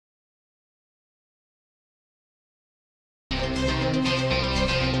Hello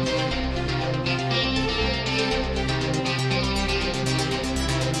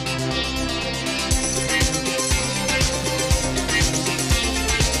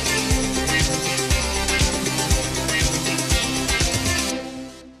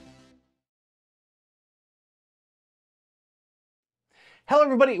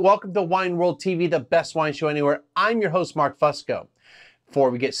everybody, welcome to Wine World TV, the best wine show anywhere. I'm your host, Mark Fusco. Before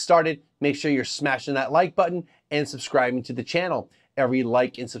we get started, make sure you're smashing that like button and subscribing to the channel. Every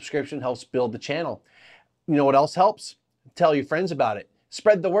like and subscription helps build the channel. You know what else helps? Tell your friends about it.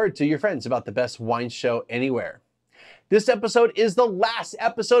 Spread the word to your friends about the best wine show anywhere. This episode is the last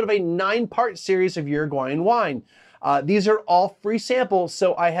episode of a 9-part series of Uruguayan wine. These are all free samples,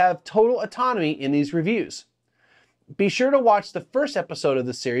 so I have total autonomy in these reviews. Be sure to watch the first episode of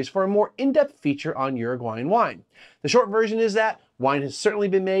the series for a more in-depth feature on Uruguayan wine. The short version is that wine has certainly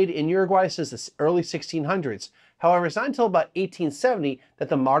been made in Uruguay since the early 1600s. However, it's not until about 1870 that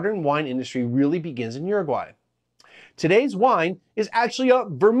the modern wine industry really begins in Uruguay. Today's wine is actually a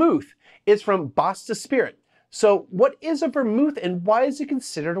vermouth. It's from Basta Spirit. So what is a vermouth and why is it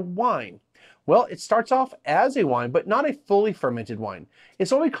considered a wine? Well, it starts off as a wine, but not a fully fermented wine.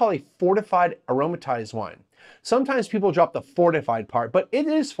 It's what we call a fortified aromatized wine. Sometimes people drop the fortified part, but it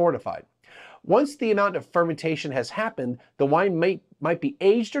is fortified. Once the amount of fermentation has happened, the wine might be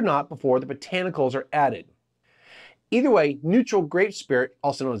aged or not before the botanicals are added. Either way, neutral grape spirit,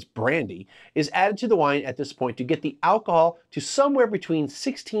 also known as brandy, is added to the wine at this point to get the alcohol to somewhere between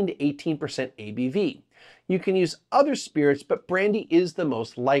 16 to 18% ABV. You can use other spirits, but brandy is the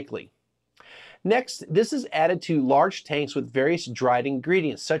most likely. Next, this is added to large tanks with various dried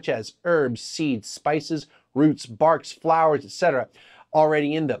ingredients such as herbs, seeds, spices, roots, barks, flowers, etc.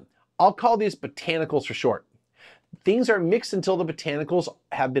 already in them. I'll call these botanicals for short. Things are mixed until the botanicals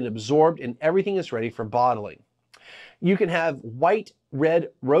have been absorbed and everything is ready for bottling. You can have white, red,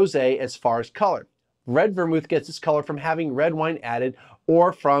 rosé as far as color. Red vermouth gets its color from having red wine added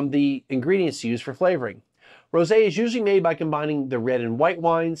or from the ingredients used for flavoring. Rosé is usually made by combining the red and white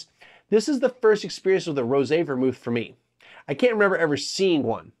wines. This is the first experience with a rosé vermouth for me. I can't remember ever seeing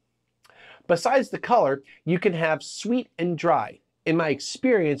one. Besides the color, you can have sweet and dry. In my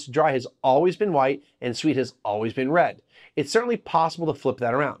experience, dry has always been white and sweet has always been red. It's certainly possible to flip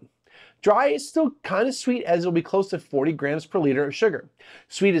that around. Dry is still kind of sweet as it'll be close to 40 grams per liter of sugar.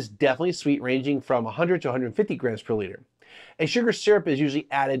 Sweet is definitely sweet, ranging from 100 to 150 grams per liter. A sugar syrup is usually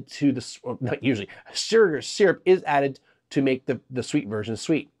added to the, or not usually, sugar syrup is added to make the sweet version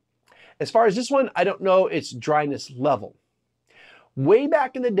sweet. As far as this one, I don't know its dryness level. Way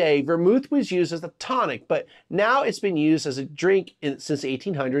back in the day, vermouth was used as a tonic, but now it's been used as a drink since the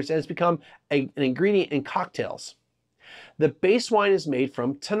 1800s and has become an ingredient in cocktails. The base wine is made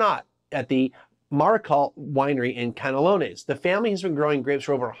from Tannat at the Marical winery in Canelones. The family has been growing grapes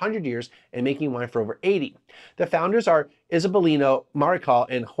for over 100 years and making wine for over 80. The founders are Isabelino Marical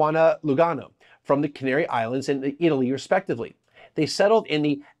and Juana Lugano from the Canary Islands and Italy, respectively. They settled in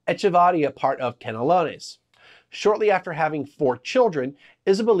the Echevarria part of Canelones. Shortly after having 4 children,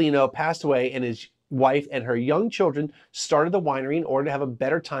 Isabelino passed away and his wife and her young children started the winery in order to have a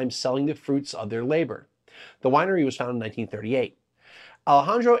better time selling the fruits of their labor. The winery was founded in 1938.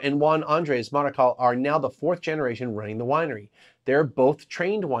 Alejandro and Juan Andres Marical are now the 4th generation running the winery. They're both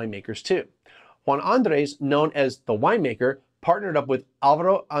trained winemakers too. Juan Andres, known as the winemaker, partnered up with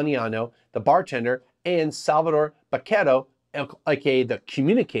Alvaro Aniano, the bartender, and Salvador Baquero, aka the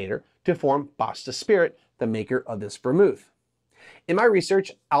communicator, to form Basta Spirit, the maker of this vermouth. In my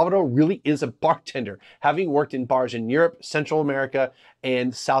research, Alvaro really is a bartender, having worked in bars in Europe, Central America,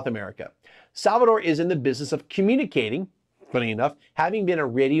 and South America. Salvador is in the business of communicating, funny enough, having been a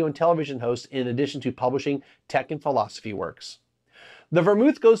radio and television host in addition to publishing tech and philosophy works. The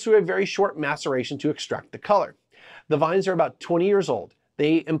vermouth goes through a very short maceration to extract the color. The vines are about 20 years old.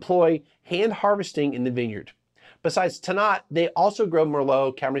 They employ hand harvesting in the vineyard. Besides Tannat, they also grow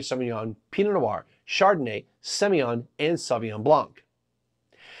Merlot, Cabernet Sauvignon, Pinot Noir, Chardonnay, Semillon, and Sauvignon Blanc.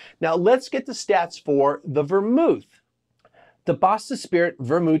 Now let's get the stats for the vermouth. The Basta Spirit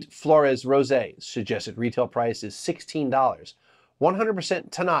Vermut Flores Rosé suggested retail price is $16.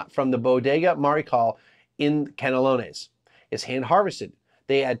 100% Tannat from the Bodega Marical in Canelones. It's hand harvested.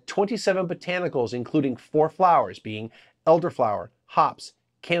 They add 27 botanicals, including 4 flowers, being elderflower, hops,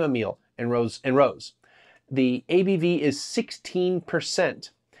 chamomile, and rose. The ABV is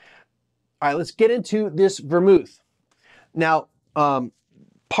 16%. All right, let's get into this vermouth. Now,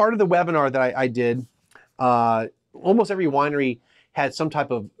 part of the webinar that I did, almost every winery had some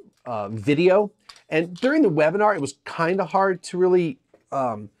type of video. And during the webinar, it was kind of hard to really,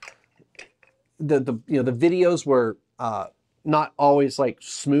 the videos were not always like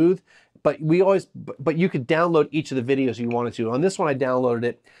smooth, but but you could download each of the videos you wanted to. On this one, I downloaded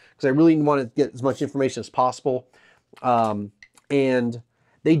it because I really wanted to get as much information as possible. And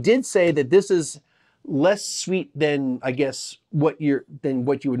they did say that this is less sweet than, I guess, what you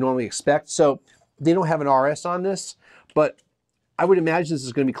would normally expect. So they don't have an RS on this, but I would imagine this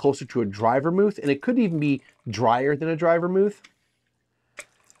is going to be closer to a dry vermouth, and it could even be drier than a dry vermouth.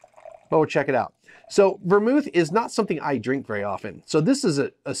 But we'll check it out. So vermouth is not something I drink very often. So this is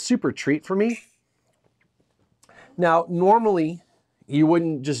a super treat for me. Now, normally you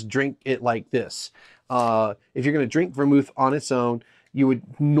wouldn't just drink it like this. If you're going to drink vermouth on its own, you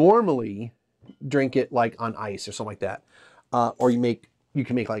would normally drink it like on ice or something like that. Or you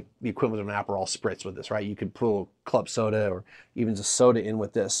can make like the equivalent of an Aperol spritz with this, right? You could put a little club soda or even just soda in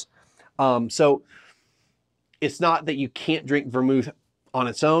with this. So it's not that you can't drink vermouth on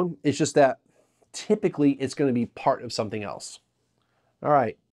its own. It's just that typically it's going to be part of something else. All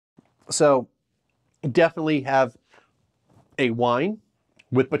right. So definitely have a wine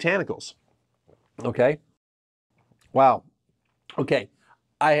with botanicals. Okay. Wow. Okay.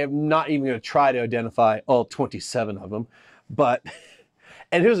 I am not even going to try to identify all 27 of them, but,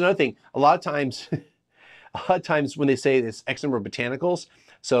 and here's another thing. A lot of times when they say this X number of botanicals,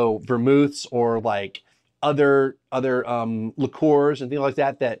 so vermouths or like other liqueurs and things like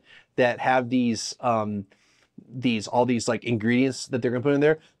that, that have these all these like ingredients that they're going to put in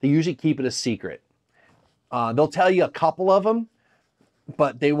there, they usually keep it a secret. They'll tell you a couple of them,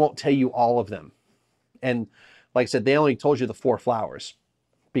 but they won't tell you all of them. And like I said, they only told you the 4 flowers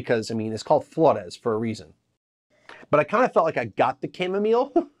because, I mean, it's called Flores for a reason. But I kind of felt like I got the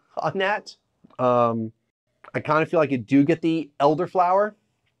chamomile on that. I kind of feel like I do get the elderflower.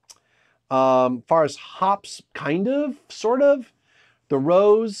 Far as hops, kind of, sort of. The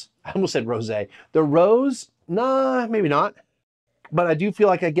rose, I almost said rosé. The rose, nah, maybe not. But I do feel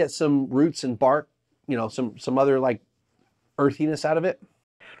like I get some roots and bark, you know, some other like earthiness out of it.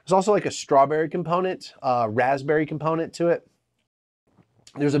 There's also like a strawberry component, raspberry component to it.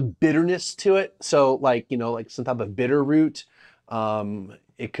 There's a bitterness to it. So like, you know, like some type of bitter root.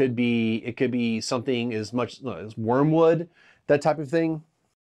 It could be something as much as wormwood, that type of thing.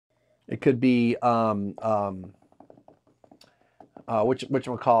 It could be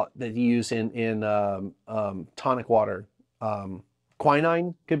whatchamacallit that you use in tonic water.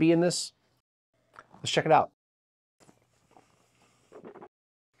 Quinine could be in this. Let's check it out.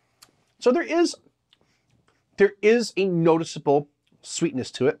 So there is a noticeable sweetness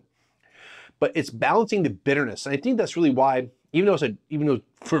to it, but it's balancing the bitterness. And I think that's really why, even though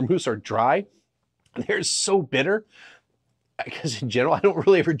vermouths are dry, they're so bitter. Because in general, I don't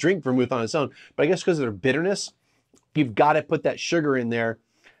really ever drink vermouth on its own, but I guess because of their bitterness, you've got to put that sugar in there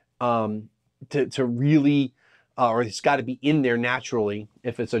to really, or it's got to be in there naturally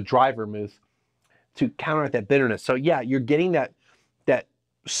if it's a dry vermouth to counteract that bitterness. So yeah, you're getting that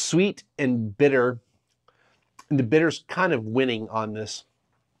sweet and bitter, and the bitter's kind of winning on this.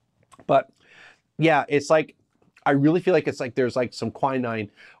 But yeah, it's like, I really feel like it's like there's like some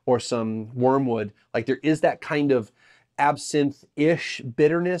quinine or some wormwood. Like there is that kind of absinthe-ish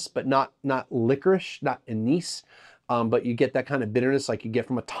bitterness, but not licorice, not anise. But you get that kind of bitterness like you get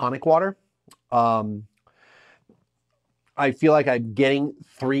from a tonic water. I feel like I'm getting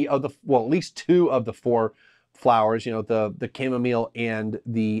at least 2 of the 4 flowers, you know, the chamomile and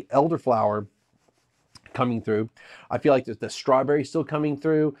the elderflower coming through. I feel like there's the strawberry still coming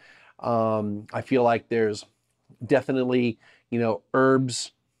through. I feel like there's definitely, you know,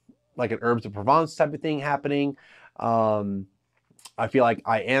 herbs, like an herbs de Provence type of thing happening. I feel like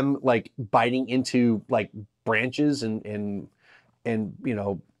I am like biting into like branches and you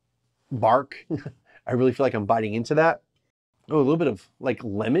know, bark. I really feel like I'm biting into that. Oh, a little bit of like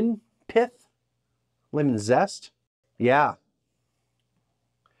lemon pith, lemon zest. Yeah. A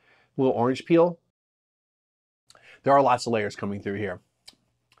little orange peel. There are lots of layers coming through here.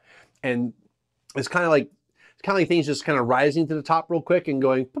 And it's kind of like things just kind of rising to the top real quick and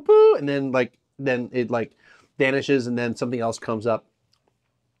going poo-poo, and then it like vanishes and then something else comes up.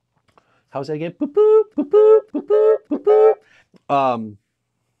 How's that again? Poo-poo, poo-poo, poo-poo, poo-poo.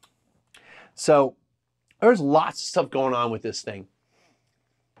 So there's lots of stuff going on with this thing.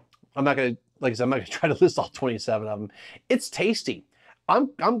 I'm not gonna, like I said, I'm not gonna try to list all 27 of them. It's tasty.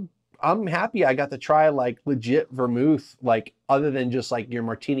 I'm happy I got to try like legit vermouth, like other than just like your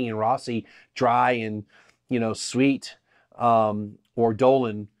Martini and Rossi, dry and, you know, sweet, or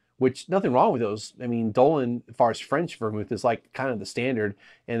Dolan, which nothing wrong with those. I mean, Dolan, as far as French vermouth, is like kind of the standard,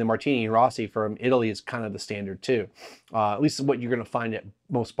 and the Martini and Rossi from Italy is kind of the standard too. At least what you're gonna find at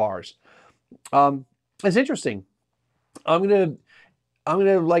most bars. It's interesting. I'm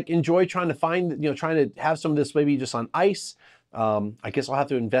gonna like enjoy trying to find, trying to have some of this maybe just on ice. I guess I'll have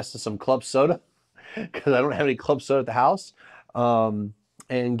to invest in some club soda because I don't have any club soda at the house,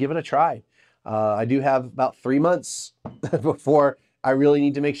 and give it a try. I do have about 3 months before I really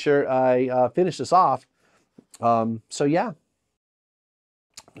need to make sure I finish this off. So yeah,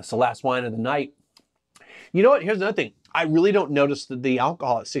 that's the last wine of the night. You know what? Here's another thing. I really don't notice the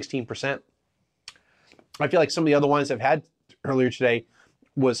alcohol at 16%. I feel like some of the other wines I've had earlier today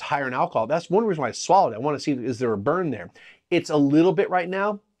was higher in alcohol. That's one reason why I swallowed it. I want to see, is there a burn there? It's a little bit right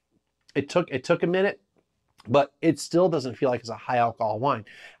now. It took a minute, but it still doesn't feel like it's a high alcohol wine.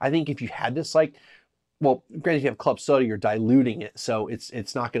 I think if you had this, like, well, granted, if you have club soda, you're diluting it, so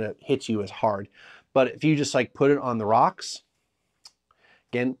it's not going to hit you as hard. But if you just like put it on the rocks,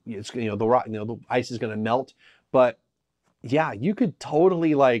 again, it's, the rock, the ice is going to melt. But yeah, you could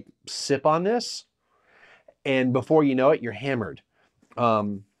totally like sip on this, and before you know it, you're hammered.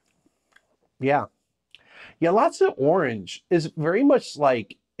 Yeah, lots of orange is very much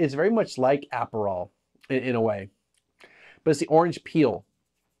like Aperol in a way, but it's the orange peel,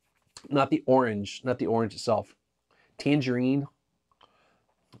 not the orange itself. Tangerine.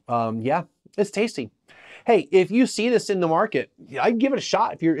 Yeah, it's tasty. Hey, if you see this in the market, I'd give it a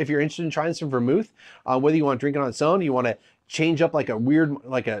shot. If you're interested in trying some vermouth, whether you want to drink it on its own, you want to change up like a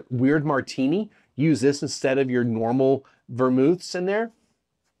weird martini, use this instead of your normal vermouths in there.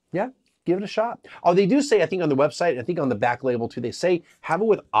 Yeah, give it a shot. Oh, they do say, I think on the website, I think on the back label too, they say have it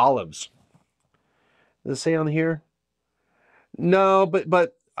with olives. Does it say on here? No,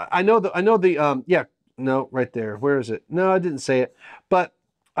 but I know the yeah, no, right there. Where is it? No, I didn't say it, but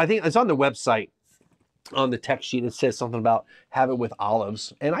I think it's on the website. On the text sheet, it says something about have it with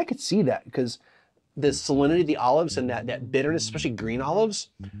olives, and I could see that because the salinity of the olives and that bitterness, especially green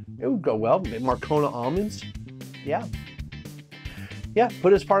olives, it would go well. Marcona almonds, yeah,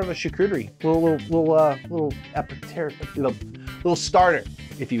 put it as part of a charcuterie, little aperitif, little starter,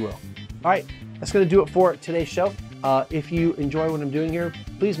 if you will. All right, that's going to do it for today's show. If you enjoy what I'm doing here,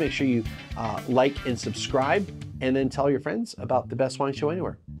 please make sure you like and subscribe, and then tell your friends about the best wine show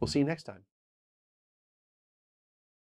anywhere. We'll see you next time.